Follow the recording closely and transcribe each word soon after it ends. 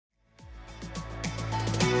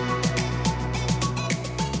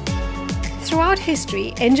Throughout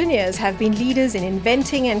history, engineers have been leaders in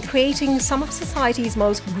inventing and creating some of society's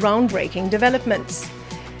most groundbreaking developments.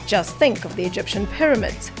 Just think of the Egyptian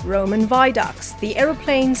pyramids, Roman viaducts, the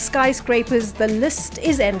aeroplanes, skyscrapers, the list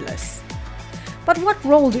is endless. But what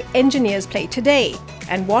role do engineers play today?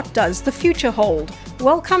 And what does the future hold?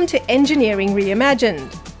 Welcome to Engineering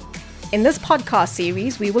Reimagined. In this podcast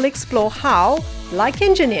series, we will explore how, like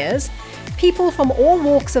engineers, people from all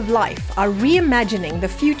walks of life are reimagining the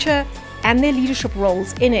future and their leadership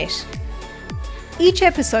roles in it. Each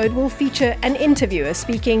episode will feature an interviewer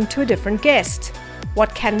speaking to a different guest.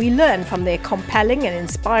 What can we learn from their compelling and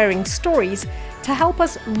inspiring stories to help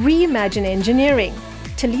us reimagine engineering,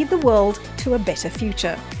 to lead the world to a better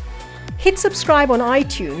future? Hit subscribe on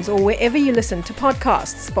iTunes or wherever you listen to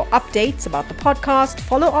podcasts. For updates about the podcast,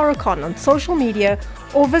 follow Aurecon on social media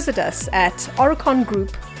or visit us at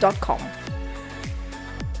aurecongroup.com.